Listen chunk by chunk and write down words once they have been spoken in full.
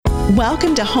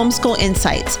Welcome to Homeschool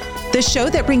Insights, the show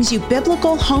that brings you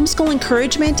biblical homeschool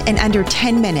encouragement in under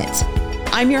 10 minutes.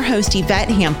 I'm your host, Yvette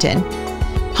Hampton.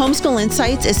 Homeschool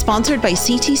Insights is sponsored by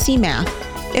CTC Math.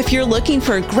 If you're looking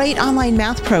for a great online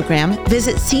math program,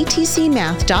 visit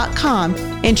ctcmath.com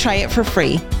and try it for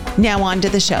free. Now on to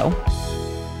the show.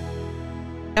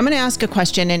 I'm going to ask a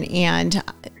question, and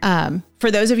for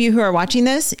those of you who are watching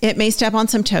this, it may step on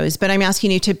some toes, but I'm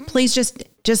asking you to please just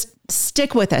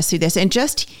stick with us through this and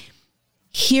just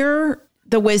hear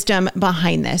the wisdom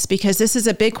behind this, because this is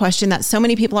a big question that so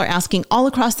many people are asking all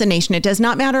across the nation. It does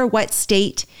not matter what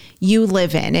state you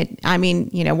live in.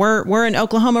 We're in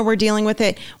Oklahoma, we're dealing with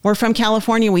it. We're from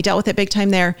California, we dealt with it big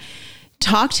time there.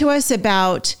 Talk to us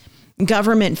about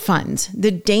government funds,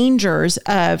 the dangers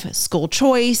of school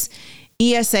choice,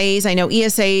 ESAs. I know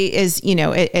ESA is,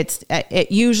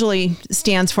 it usually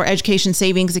stands for Education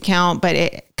Savings Account, but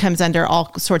it comes under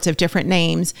all sorts of different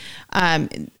names.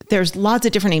 There's lots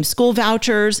of different names, school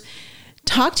vouchers.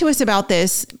 Talk to us about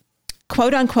this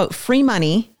quote unquote free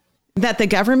money that the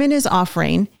government is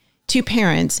offering to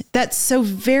parents. That's so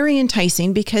very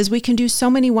enticing because we can do so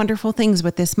many wonderful things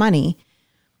with this money.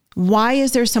 Why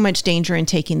is there so much danger in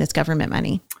taking this government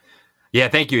money? Yeah,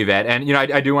 thank you, Yvette. And,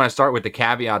 I do want to start with the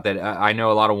caveat that I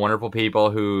know a lot of wonderful people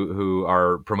who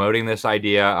are promoting this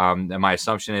idea. And my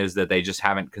assumption is that they just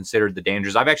haven't considered the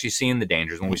dangers. I've actually seen the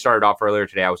dangers. When we started off earlier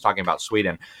today, I was talking about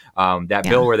Sweden,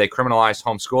 bill where they criminalized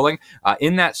homeschooling.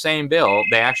 In that same bill,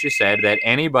 they actually said that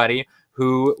anybody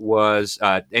who was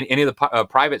any of the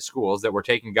private schools that were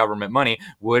taking government money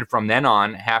would from then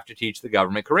on have to teach the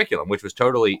government curriculum, which was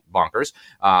totally bonkers.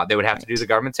 They would have to do the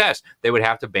government test. They would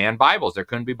have to ban Bibles. There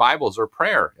couldn't be Bibles or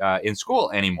prayer in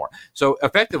school anymore. So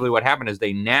effectively what happened is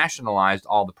they nationalized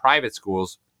all the private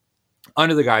schools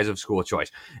under the guise of school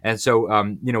choice. And so,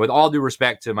 with all due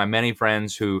respect to my many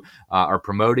friends who are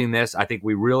promoting this, I think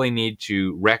we really need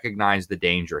to recognize the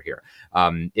danger here.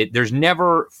 There's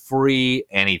never free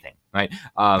anything. Right.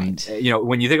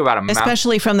 When you think about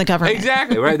especially from the government.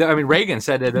 Exactly. Right. I mean, Reagan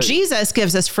said that Jesus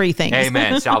gives us free things.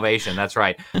 Amen. Salvation. That's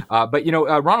right. But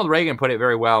Ronald Reagan put it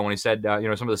very well when he said, some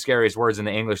of the scariest words in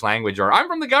the English language are, I'm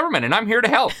from the government and I'm here to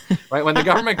help. Right. When the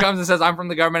government comes and says, I'm from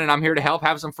the government and I'm here to help,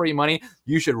 have some free money,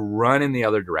 you should run in the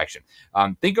other direction.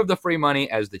 Think of the free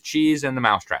money as the cheese and the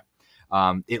mousetrap.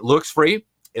 It looks free.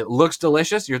 It looks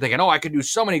delicious. You're thinking, I could do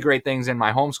so many great things in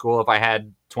my homeschool if I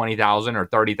had 20,000 or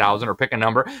 30,000 or pick a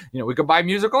number. We could buy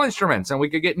musical instruments and we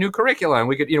could get new curricula and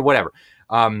we could, whatever.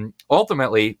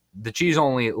 Ultimately, the cheese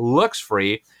only looks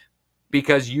free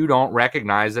because you don't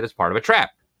recognize that it's part of a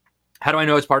trap. How do I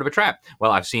know it's part of a trap?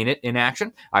 Well, I've seen it in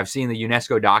action. I've seen the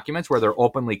UNESCO documents where they're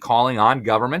openly calling on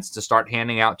governments to start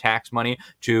handing out tax money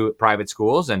to private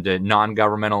schools and to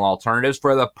non-governmental alternatives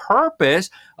for the purpose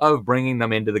of bringing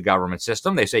them into the government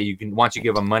system. They say once you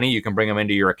give them money, you can bring them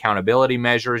into your accountability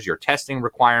measures, your testing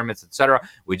requirements, et cetera.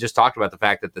 We just talked about the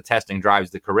fact that the testing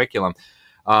drives the curriculum.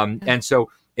 And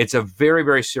so it's a very,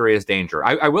 very serious danger.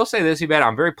 I will say this, Yvette,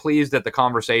 I'm very pleased that the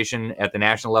conversation at the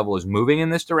national level is moving in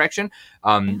this direction,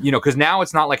 because now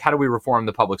it's not like, how do we reform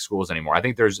the public schools anymore? I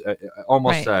think there's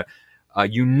almost a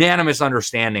unanimous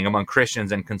understanding among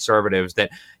Christians and conservatives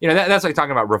that, that's like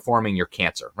talking about reforming your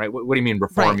cancer, right? What do you mean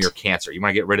reform your cancer? You want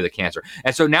to get rid of the cancer.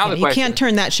 And so now the question... You can't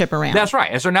turn that ship around. That's right.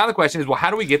 And so now the question is, well,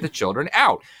 how do we get the children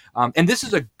out? And this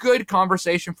is a good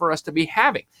conversation for us to be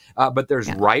having. But there's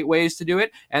right ways to do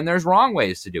it and there's wrong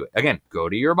ways to do it. Again, go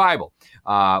to your Bible.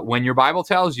 When your Bible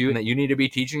tells you that you need to be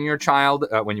teaching your child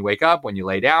when you wake up, when you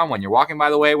lay down, when you're walking by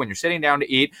the way, when you're sitting down to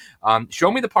eat,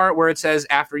 show me the part where it says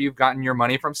after you've gotten your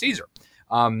money from Caesar.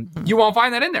 You won't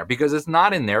find that in there because it's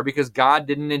not in there because God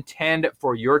didn't intend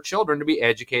for your children to be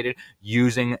educated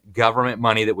using government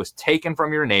money that was taken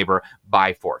from your neighbor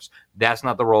by force. That's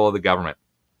not the role of the government.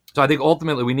 So I think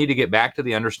ultimately we need to get back to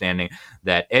the understanding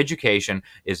that education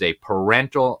is a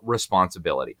parental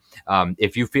responsibility.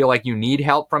 If you feel like you need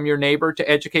help from your neighbor to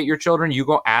educate your children, you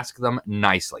go ask them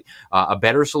nicely. A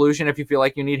better solution, if you feel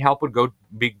like you need help, would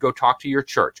go talk to your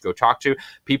church, go talk to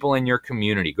people in your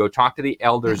community, go talk to the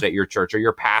elders at your church or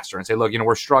your pastor and say, look,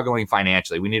 we're struggling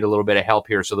financially. We need a little bit of help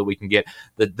here so that we can get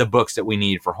the books that we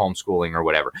need for homeschooling or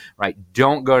whatever, right?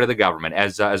 Don't go to the government.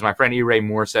 As my friend E. Ray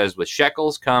Moore says, with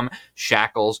shekels come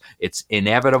shackles. It's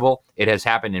inevitable. It has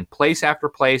happened in place after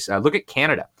place. Look at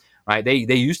Canada, right? They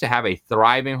used to have a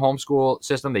thriving homeschool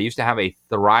system. They used to have a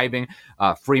thriving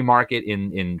free market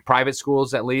in private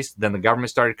schools, at least. Then the government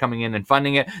started coming in and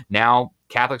funding it. Now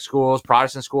Catholic schools,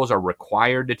 Protestant schools are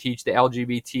required to teach the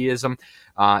LGBTism.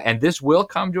 And this will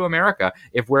come to America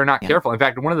if we're not careful. In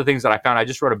fact, one of the things that I found, I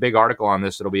just wrote a big article on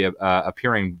this. It'll be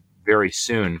appearing very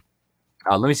soon.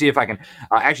 Let me see if I can.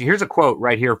 Actually, here's a quote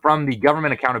right here from the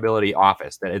Government Accountability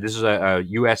Office. This is a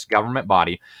U.S. government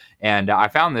body, and I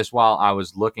found this while I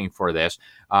was looking for this.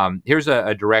 Here's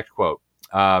a direct quote.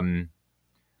 GAO's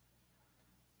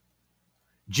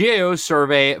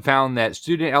survey found that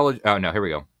here we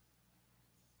go.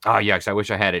 Oh, yucks, I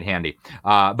wish I had it handy.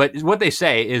 But what they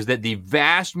say is that the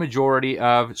vast majority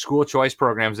of school choice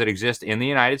programs that exist in the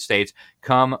United States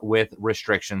come with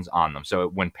restrictions on them. So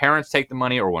when parents take the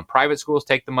money or when private schools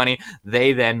take the money,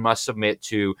 they then must submit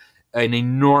to an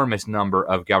enormous number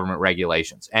of government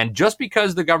regulations. And just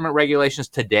because the government regulations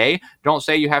today don't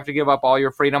say you have to give up all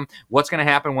your freedom, what's going to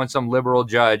happen when some liberal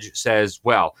judge says,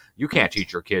 well, you can't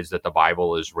teach your kids that the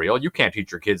Bible is real. You can't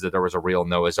teach your kids that there was a real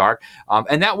Noah's Ark.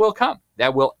 And that will come.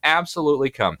 That will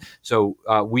absolutely come. So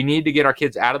we need to get our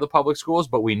kids out of the public schools,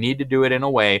 but we need to do it in a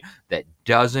way that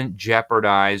doesn't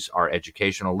jeopardize our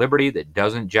educational liberty, that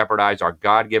doesn't jeopardize our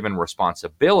God-given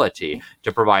responsibility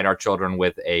to provide our children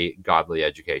with a godly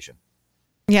education.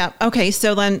 Yeah. Okay.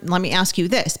 So then let me ask you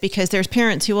this, because there's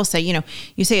parents who will say,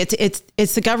 you say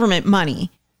it's the government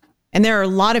money. And there are a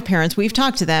lot of parents, we've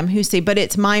talked to them, who say, but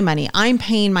it's my money. I'm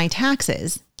paying my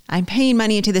taxes. I'm paying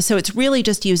money into this. So it's really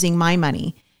just using my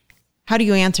money. How do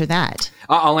you answer that?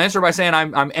 I'll answer by saying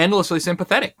I'm endlessly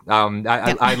sympathetic.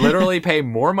 I literally pay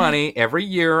more money every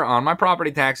year on my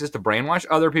property taxes to brainwash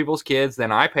other people's kids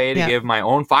than I pay to give my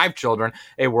own 5 children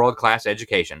a world-class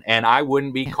education. And I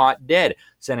wouldn't be caught dead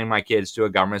sending my kids to a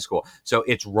government school. So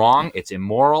it's wrong, it's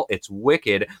immoral, it's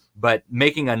wicked, but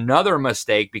making another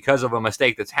mistake because of a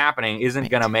mistake that's happening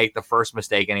isn't going to make the first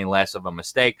mistake any less of a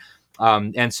mistake.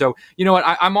 And so, you know what,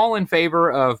 I'm all in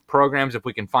favor of programs, if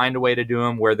we can find a way to do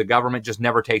them, where the government just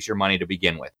never takes your money to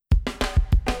begin with.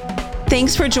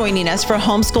 Thanks for joining us for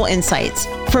Homeschool Insights.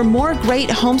 For more great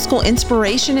homeschool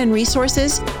inspiration and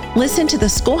resources, listen to the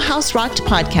Schoolhouse Rocked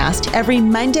podcast every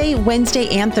Monday, Wednesday,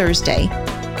 and Thursday.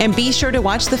 And be sure to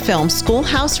watch the film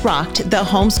Schoolhouse Rocked: The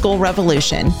Homeschool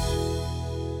Revolution.